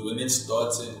 because when it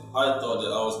started, I thought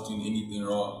that I was doing anything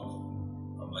wrong.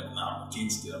 I'm like, nah, I'm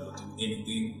against it, I'm not doing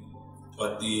anything.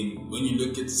 But then when you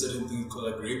look at certain things called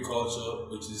like rape culture,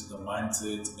 which is the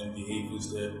mindset and behaviors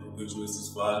that perpetuates this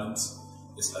violence,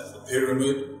 it's like a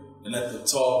pyramid, and at the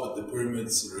top of the pyramid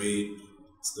it's rape,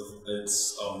 it's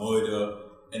murder,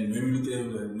 and when we look at it,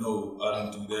 we're like, no, I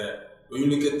don't do that. When you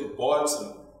look at the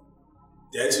bottom,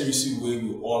 that's when you see where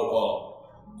we all are.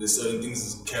 There's certain things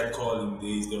as catcalling,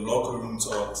 there's the locker room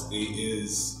talks, there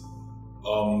is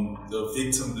the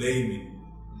victim blaming.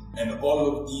 And all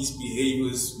of these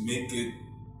behaviors make it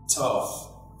tough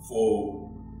for,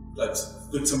 like,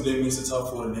 victim blaming makes it tough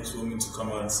for the next woman to come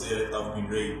out and say that I've been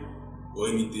raped or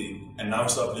anything. And now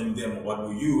start blaming them, what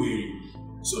were you wearing?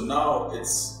 So now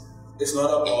it's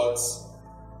not about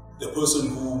the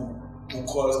person who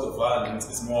caused the violence,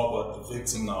 it's more about the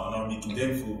victim now making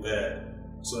them feel bad.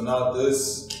 So now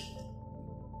this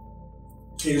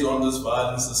carries on this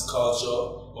violence, this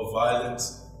culture of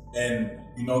violence, and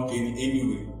we're not getting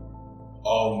anywhere.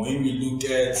 When we look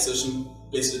at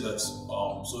basically like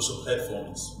social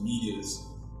platforms, medias,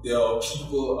 there are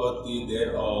people out there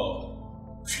that are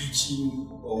preaching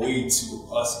away to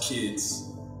us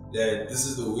kids that this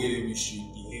is the way that we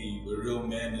should behave. A real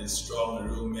man is strong, a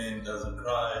real man doesn't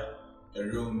cry, a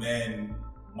real man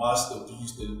must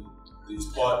abuse his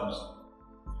partner.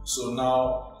 So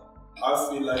now I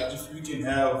feel like if we can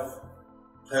have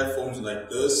platforms like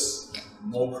this,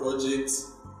 more projects,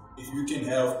 if you can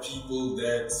have people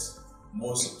that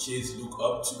most kids look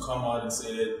up to come out and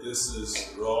say that this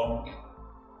is wrong,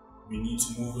 we need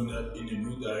to move in a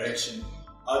new direction,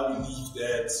 I believe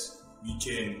that we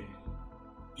can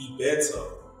be better.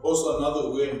 Also, another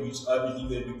way in which I believe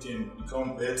that we can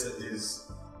become better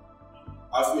is,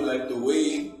 I feel like the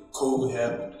way COVID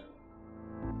happened.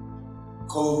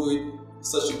 COVID is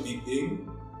such a big thing.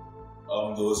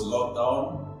 There was a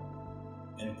lockdown,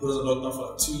 and put us on lockdown for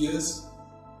like 2 years.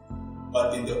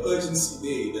 But then the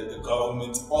urgency there that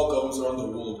all governments around the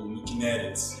world were looking at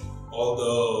it, all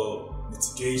the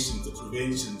mitigations, the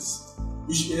preventions,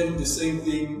 we should be having the same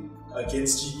thing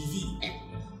against GBV.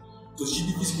 Because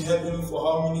GBV has been happening for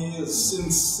how many years?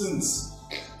 Since.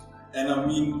 And I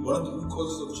mean, one of the root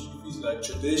causes of GBV is like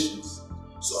traditions.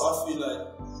 So I feel like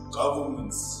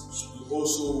governments should be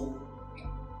also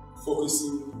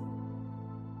focusing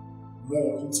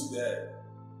more into that.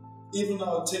 Even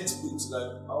our textbooks, I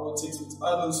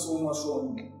learned so much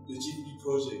from the GBV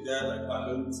project. I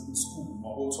learned in school. My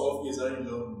whole 12 years, I didn't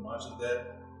learn much of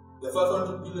that. The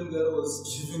 500 billion that was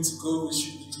given to COVID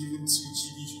should be given to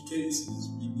GBV cases.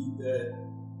 We need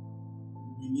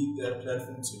that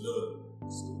platform to learn.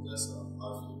 So that's how I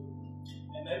feel.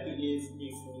 And I believe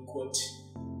if we could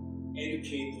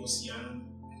educate those young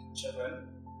children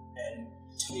and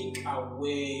take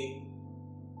away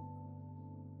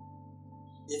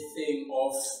the thing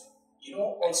of,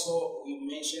 also we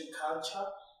mentioned culture,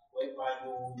 whereby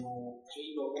you pay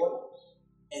your own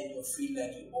and you feel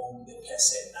like you own the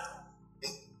person now.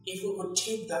 If we could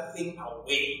take that thing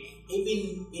away,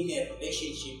 even in a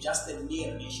relationship, just a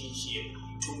near relationship,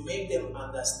 to make them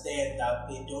understand that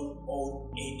they don't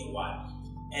own anyone.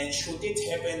 And should it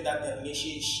happen that the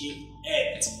relationship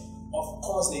ends, of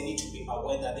course they need to be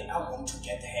aware that they are going to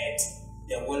get hurt.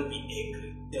 They will be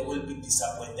angry, they will be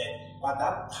disappointed. But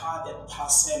that part and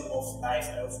parcel of life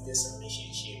of this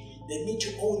relationship, they need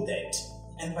to own that.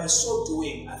 And by so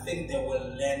doing, I think they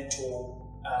will learn to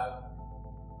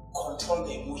control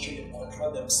the emotion and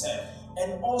control themselves.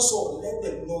 And also let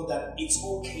them know that it's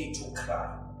okay to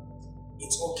cry.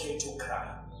 It's okay to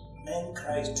cry. Men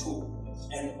cry too.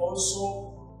 And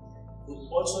also, we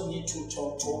also need to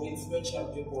talk to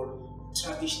influential people,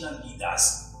 traditional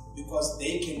leaders, because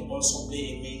they can also play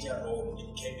a major role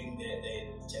in curbing the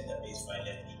gender-based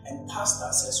violence, and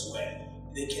pastors as well.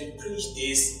 They can preach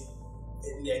this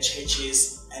in their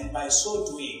churches, and by so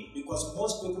doing, because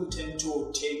most people tend to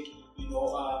take,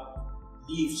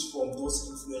 leaves from those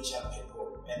influential people,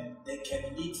 and they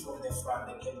can lead from the front.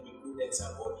 They can be good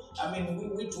example. I mean,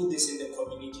 we do this in the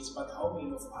communities, but how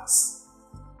many of us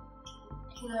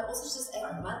can I also just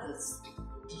add mothers?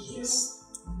 Yes.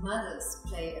 Mothers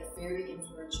play a very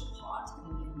influential part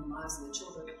in the lives of the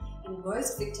children. And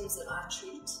most victims that I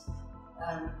treat,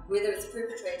 whether it's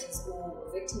perpetrators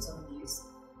or victims of abuse,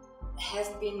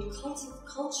 have been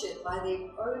cultured by their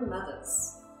own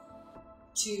mothers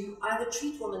to either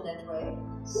treat women that way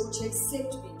or to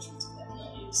accept being treated that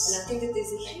way. Yes. And I think that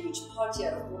there's a huge part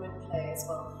here of women play as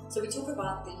well. So we talk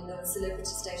about the celebrity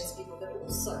status people, but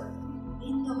also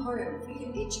in the home, if we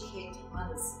can educate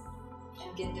mothers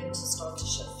and get them to start to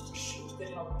shift, it could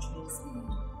help tremendously.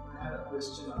 I have a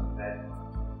question on that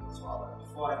as well.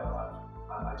 Before I go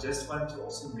on, I just want to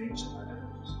also mention, I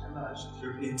don't know I should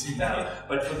look into now,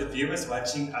 but for the viewers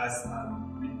watching us,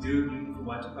 if you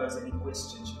want to pose any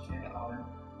questions, you can comment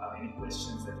any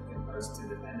questions that you can pose to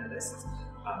the panelists.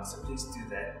 So please do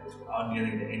that, because we are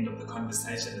nearing the end of the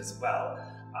conversation as well.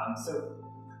 So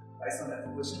based on that,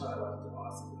 the question that I wanted to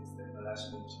ask is that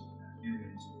Malash mentioned, you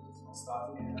mentioned,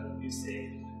 starting you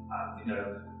say,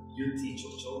 you teach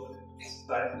your children,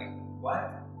 but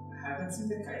what happens in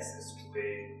the cases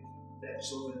where the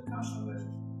children come from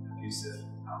an abusive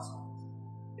household?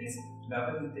 There's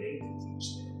nobody there to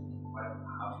teach them.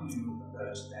 How do you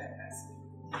approach that aspect?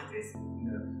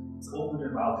 It's all good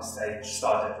and well to say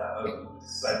start at the home,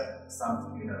 but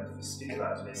if you speak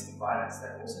about domestic violence,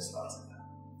 that also starts at home.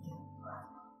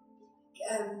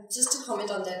 Just to comment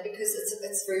on that, because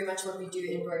it's very much what we do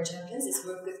in Growing Champions, is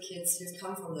work with kids who've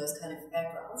come from those kind of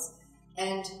backgrounds.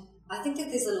 And I think that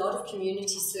there's a lot of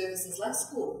community services like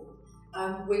school,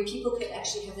 where people can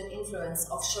actually have an influence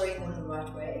of showing them the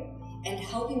right way and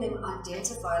helping them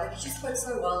identify, like you spoke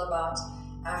so well about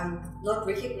not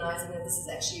recognizing that this is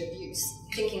actually abuse,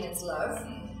 thinking it's love,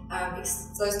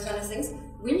 those kind of things.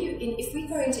 If we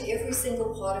go into every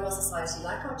single part of our society,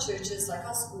 like our churches, like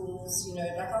our schools,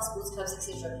 like our sports clubs,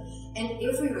 etc., and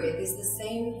everywhere there's the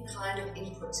same kind of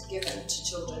input given to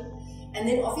children. And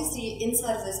then obviously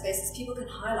inside of those spaces, people can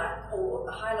highlight for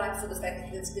the fact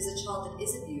that there's a child that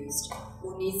is abused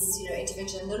or needs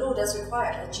intervention. And the law does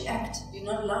require that you act. You're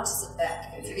not allowed to sit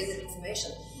back and forget that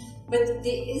information. But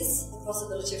there is the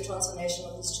possibility of transformation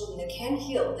of these children. They can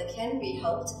heal, they can be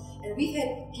helped. And we've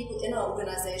had people in our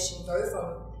organization go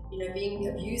from being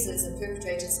abusers and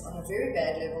perpetrators on a very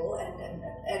bad level and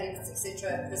addicts,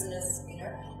 etc., prisoners,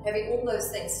 having all those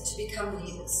things to become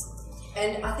leaders.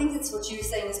 And I think that's what you were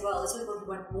saying as well. That's what we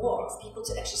want more of, people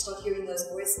to actually start hearing those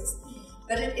voices.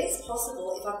 But it is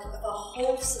possible if our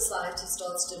whole society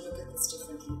starts to look at this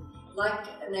differently. Like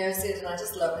Nao said, and I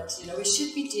just love it, we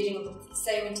should be dealing with the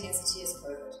same intensity as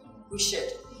COVID. We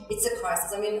should. It's a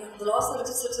crisis. I mean, the last I looked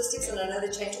at statistics, and I know they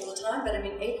change all the time, but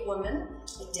 8 women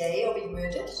a day are being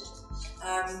murdered.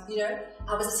 I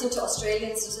was listening to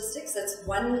Australian statistics, that's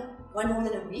one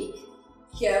woman a week.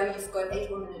 Here we've got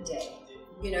 8 women a day.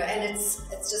 And it's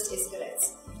just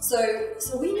escalates.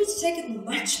 So we need to take it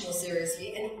much more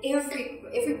seriously, and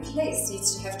every place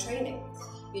needs to have training.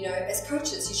 As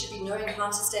coaches, you should be knowing how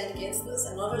to stand against this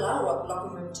and not allow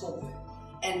locker room talk.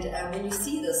 And when you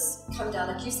see this come down,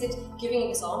 like you said, giving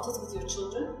examples with your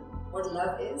children, what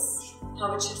love is,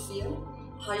 how it should feel,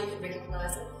 how you can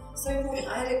recognize it. So important.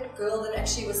 I had a girl that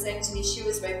actually was saying to me she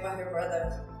was raped by her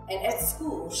brother, and at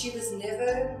school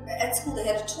they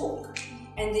had a talk,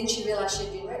 and then she realized she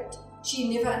had been raped. She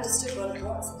never understood what it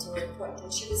was until that point,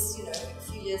 and she was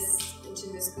a few years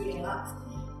into her schooling life.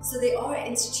 So there are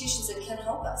institutions that can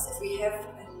help us. If we have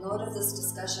a lot of this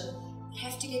discussion, we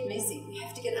have to get messy, we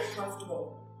have to get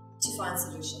uncomfortable to find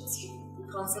solutions. We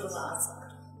can't sit on the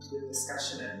outside. The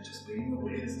discussion and just bringing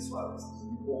awareness as well.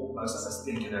 Most of us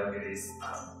think, it is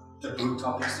taboo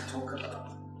topics to talk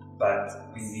about, but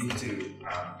we need to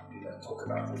talk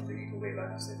about it, bringing away,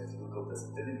 like you said, that Google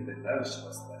didn't even know she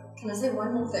was there. Can I say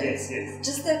one more thing? Yes.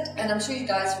 Just that, and I'm sure you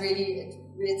guys really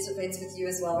resonates with you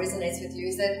as well, resonates with you,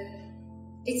 is that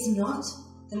it's not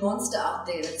the monster out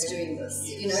there that's doing this.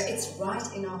 Yes. It's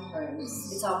right in our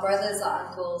homes. It's our brothers, our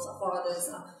uncles, our fathers.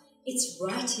 It's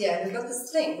right here. We've got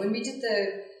this thing. When we did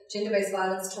the gender-based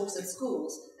violence talks at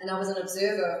schools, and I was an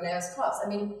observer of Nao's class,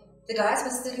 the guys were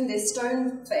sitting there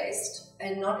stone-faced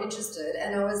and not interested,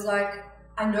 and I was like,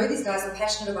 I know these guys are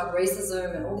passionate about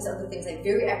racism and all these other things. They're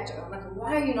very active. I'm like,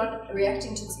 why are you not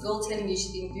reacting to this girl telling you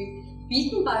she's being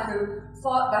beaten by her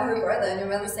brother, and her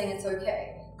mother saying it's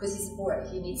okay because he's a boy,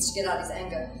 he needs to get out his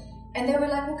anger. And they were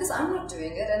like, well, because I'm not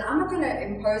doing it, and I'm not going to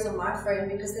impose on my friend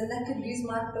because then that could lose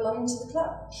my belonging to the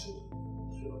club.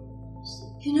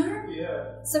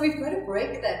 Yeah. So we've got to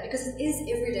break that, because it is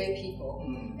everyday people,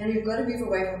 and we've got to move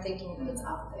away from thinking that it's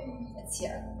out there. It's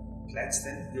here.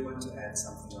 Gladstone, you want to add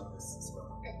something on this as well?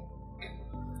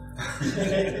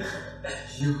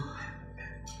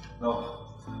 No,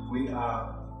 we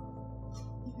are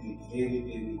in a very,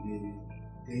 very, very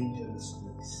dangerous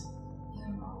place.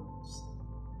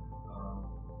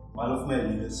 One of my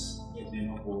leaders at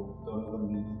Lenovo, Donovan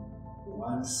Meany,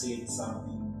 once said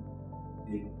something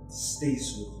that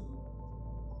stays with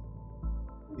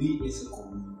me. We as a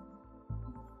community,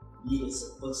 we as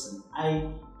a person, I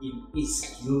am as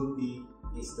guilty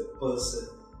as the person,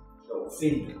 the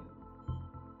offender,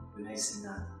 when I say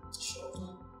nothing.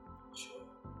 Sure.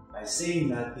 By saying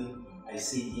nothing, I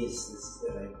say yes, this is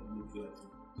the right thing to do.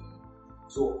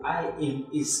 So I am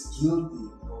as guilty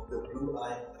of the blue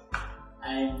eye.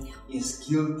 I am as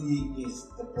guilty as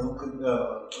the broken,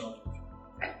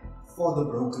 for the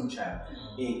broken child.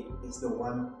 It is the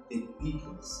one that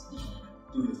deepens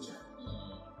to the child.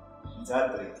 It's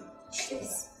heartbreaking.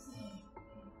 Yes.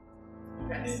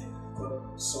 And it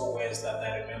got so worse that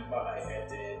I remember I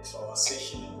had a good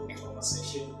trauma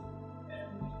session, and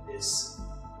these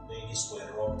ladies were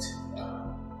robbed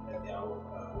at their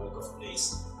work of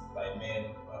place by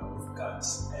men with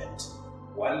guns. And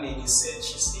one lady said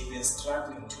she's even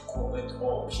struggling to cope at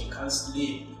home. She can't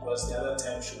sleep because the other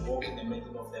time she woke in the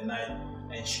middle of the night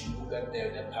and she looked at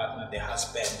the partner, the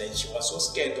husband, and she was so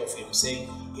scared of him, saying,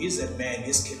 he's a man,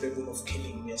 he's capable of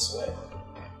killing me as well.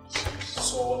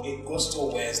 So it goes to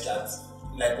worse that,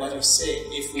 like what you say,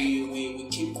 if we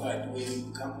keep quiet, we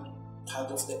become part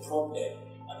of the problem.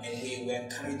 I mean, we're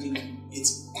encouraging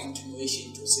its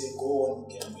continuation to say, go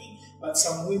on, you can win. But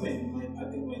some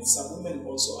women, some women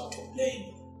also are to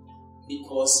blame.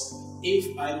 Because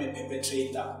if I'm a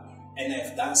perpetrator and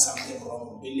I've done something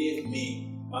wrong, believe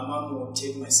me, my mom will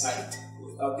take my side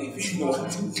without even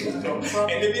wanting to know.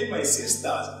 And even my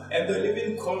sisters, and they'll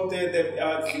even call the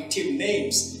victim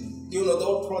names. You know,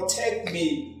 they'll protect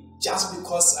me just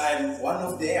because I'm one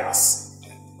of theirs.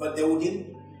 But they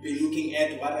wouldn't be looking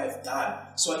at what I've done.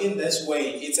 So in this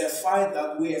way, it's a fight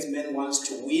that we as men want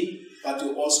to win, but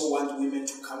we also want women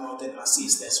to come out and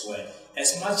assist as well.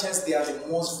 As much as they are the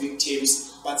most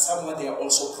victims, but somehow they are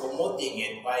also promoting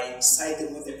it by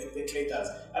siding with the perpetrators.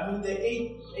 I mean, the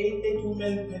eight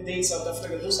women per day in South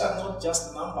Africa, those are not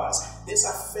just numbers. These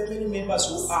are family members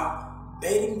who are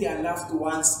burying their loved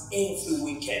ones every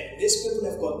weekend. These people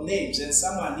have got names, and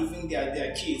some are leaving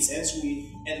their kids. Hence,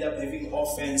 we end up having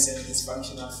orphans and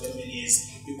dysfunctional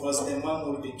families because the mom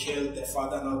will be killed, the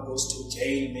father now goes to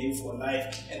jail, maybe for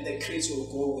life, and the kids will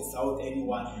go without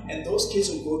anyone. And those kids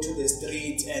will go to the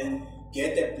street and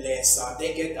get a blesser,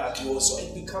 they get abused, so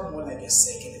it becomes more like a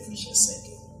vicious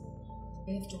cycle.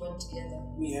 We have to work together.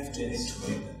 We have to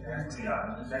work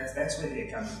together. Yeah, that's where the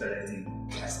accountability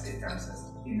aspect comes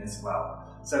in as well.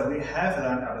 So we have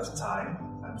run out of time.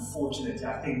 Unfortunately,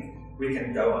 I think we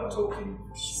can go on talking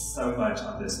so much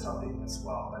on this topic as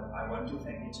well, but I want to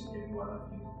thank each and every one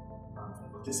of you for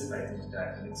participating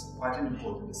today. And it's quite an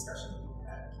important discussion that we've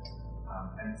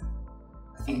had. And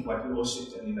I think what we all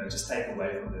should just take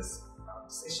away from this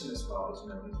session as well is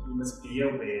we must be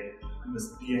aware, we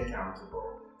must be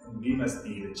accountable, and we must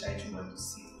be the change we want to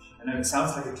see. I know it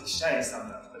sounds like a cliche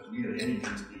sometimes, but we really need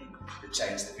to be the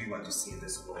change that we want to see in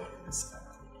this world, in this country.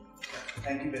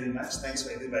 Thank you very much. Thanks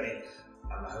for everybody.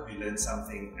 I hope you learned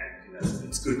something, and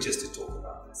it's good just to talk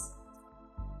about this.